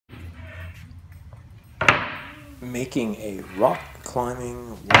Making a rock climbing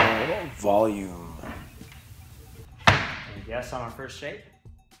wall volume. Any guess on our first shape?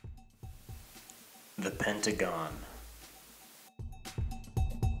 The pentagon.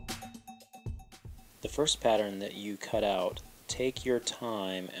 The first pattern that you cut out, take your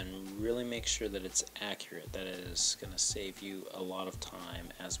time and really make sure that it's accurate. That is going to save you a lot of time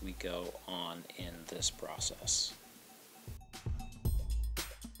as we go on in this process.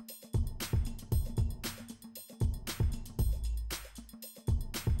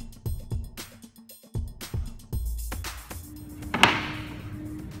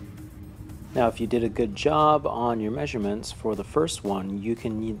 Now, if you did a good job on your measurements for the first one, you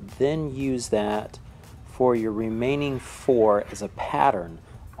can then use that for your remaining 4 as a pattern.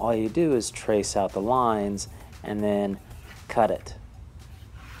 All you do is trace out the lines and then cut it.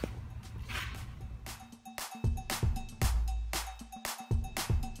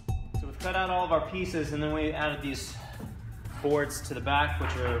 So we've cut out all of our pieces, and then we added these boards to the back,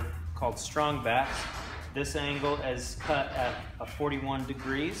 which are called strong backs. This angle is cut at a 41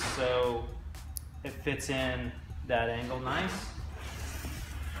 degrees, so it fits in that angle nice.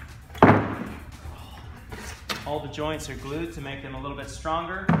 All the joints are glued to make them a little bit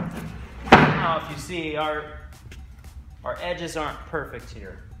stronger. Now, if you see, our edges aren't perfect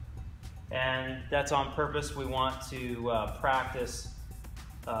here, and that's on purpose. We want to practice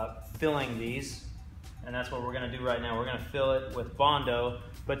filling these, and that's what we're going to do right now. We're going to fill it with Bondo,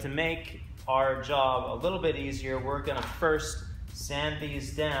 but to make our job a little bit easier, we're going to first sand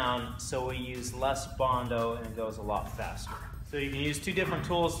these down so we use less Bondo and it goes a lot faster. So you can use 2 different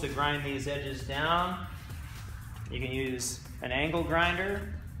tools to grind these edges down. You can use an angle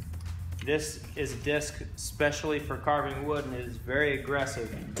grinder. This is a disc specially for carving wood, and it is very aggressive.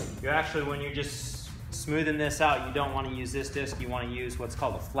 When you're just smoothing this out, you don't want to use this disc. You want to use what's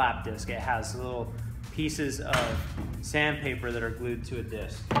called a flap disc. It has little pieces of sandpaper that are glued to a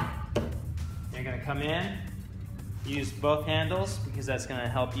disc. You're going to come in, use both handles, because that's going to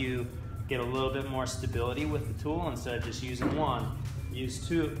help you get a little bit more stability with the tool. Instead of just using one, use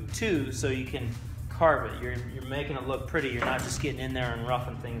two so you can carve it. You're making it look pretty. You're not just getting in there and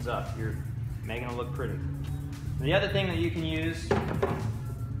roughing things up. You're making it look pretty. And the other thing that you can use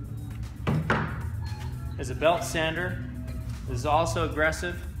is a belt sander. This is also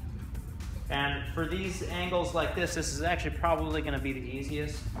aggressive. And for these angles like this is actually probably going to be the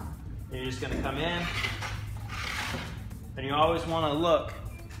easiest. You're just going to come in, and you always want to look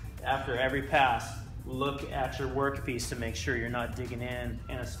after every pass. Look at your workpiece to make sure you're not digging in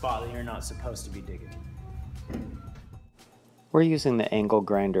a spot that you're not supposed to be digging in. We're using the angle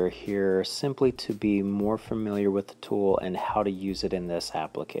grinder here simply to be more familiar with the tool and how to use it in this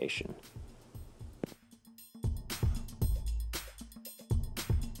application.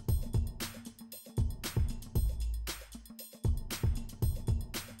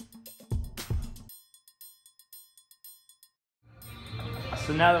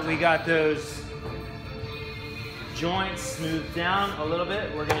 So now that we got those joints smoothed down a little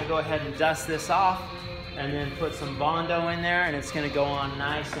bit, we're going to go ahead and dust this off and then put some Bondo in there, and it's going to go on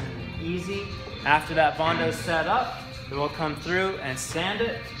nice and easy. After that Bondo's set up, then we'll come through and sand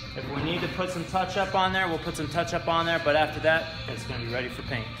it. If we need to put some touch up on there, we'll put some touch up on there, but after that, it's going to be ready for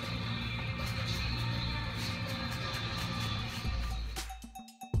paint.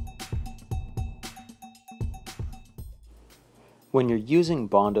 When you're using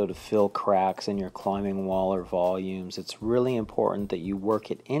Bondo to fill cracks in your climbing wall or volumes, it's really important that you work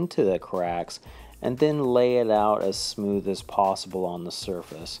it into the cracks and then lay it out as smooth as possible on the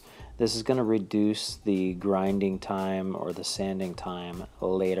surface. This is going to reduce the grinding time or the sanding time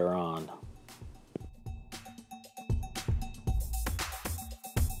later on.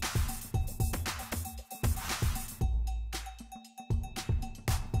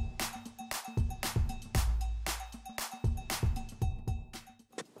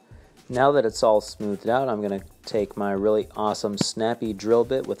 Now that it's all smoothed out, I'm going to take my really awesome snappy drill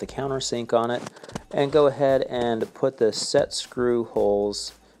bit with the countersink on it and go ahead and put the set screw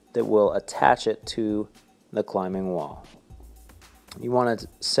holes that will attach it to the climbing wall. You want to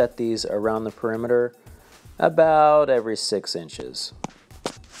set these around the perimeter about every 6 inches.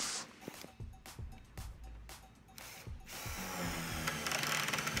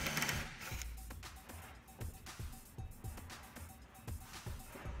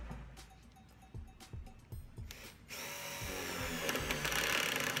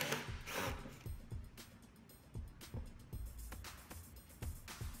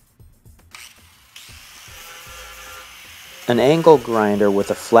 An angle grinder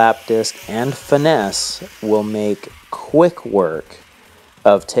with a flap disc and finesse will make quick work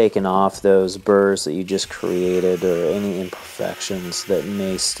of taking off those burrs that you just created or any imperfections that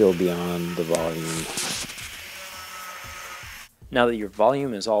may still be on the volume. Now that your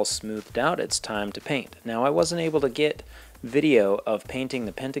volume is all smoothed out, it's time to paint. Now I wasn't able to get video of painting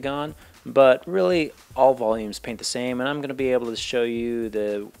the Pentagon, but really all volumes paint the same, and I'm going to be able to show you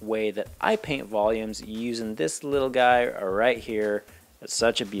the way that I paint volumes using this little guy right here. It's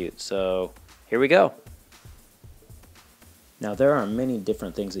such a beaut. So here we go. Now there are many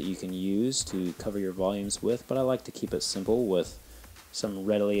different things that you can use to cover your volumes with, but I like to keep it simple with some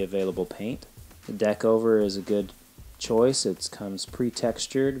readily available paint. The deck over is a good choice. It comes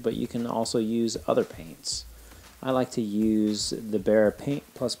pre-textured, but you can also use other paints. I like to use the Behr Paint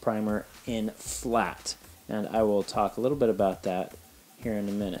Plus Primer in flat, and I will talk a little bit about that here in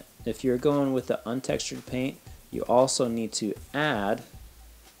a minute. If you're going with the untextured paint, you also need to add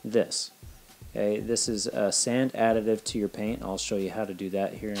this. Okay, this is a sand additive to your paint. I'll show you how to do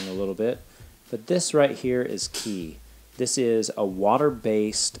that here in a little bit. But this right here is key. This is a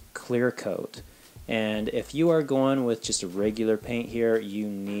water-based clear coat. And if you are going with just a regular paint here, you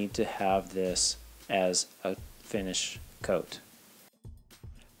need to have this as a finish coat.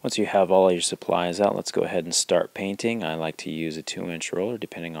 Once you have all your supplies out, let's go ahead and start painting. I like to use a 2-inch roller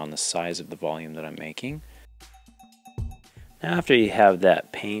depending on the size of the volume that I'm making. Now after you have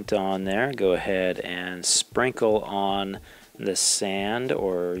that paint on there, go ahead and sprinkle on the sand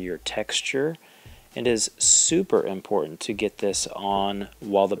or your texture. It is super important to get this on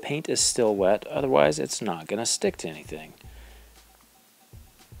while the paint is still wet, otherwise it's not going to stick to anything.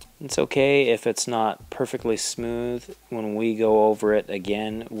 It's okay if it's not perfectly smooth. When we go over it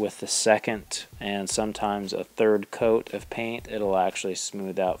again with the second and sometimes a third coat of paint, it'll actually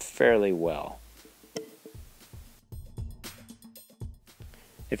smooth out fairly well.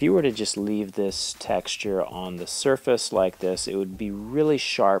 If you were to just leave this texture on the surface like this, it would be really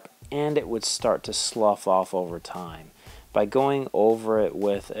sharp and it would start to slough off over time. By going over it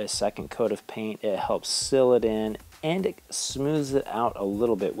with a second coat of paint, it helps seal it in and it smooths it out a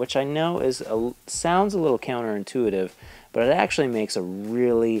little bit, which I know sounds a little counterintuitive, but it actually makes a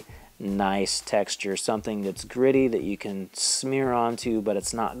really nice texture, something that's gritty that you can smear onto, but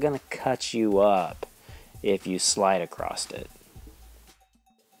it's not going to cut you up if you slide across it.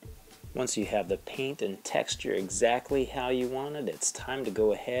 Once you have the paint and texture exactly how you want it, it's time to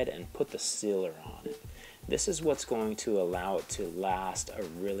go ahead and put the sealer on it. This is what's going to allow it to last a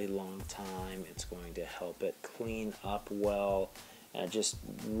really long time. It's going to help it clean up well, and it just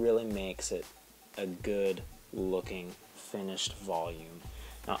really makes it a good looking finished volume.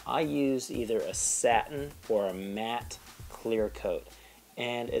 Now I use either a satin or a matte clear coat,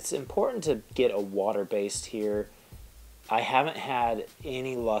 and it's important to get a water-based here. I haven't had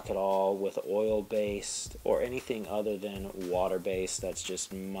any luck at all with oil-based or anything other than water-based. That's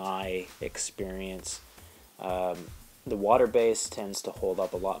just my experience. The water-based tends to hold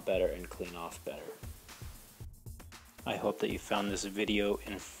up a lot better and clean off better. I hope that you found this video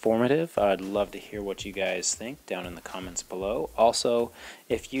informative. I'd love to hear what you guys think down in the comments below. Also,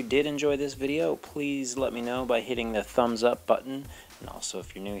 if you did enjoy this video, please let me know by hitting the thumbs up button. And also,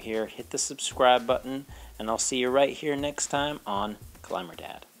 if you're new here, hit the subscribe button. And I'll see you right here next time on Climber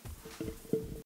Dad.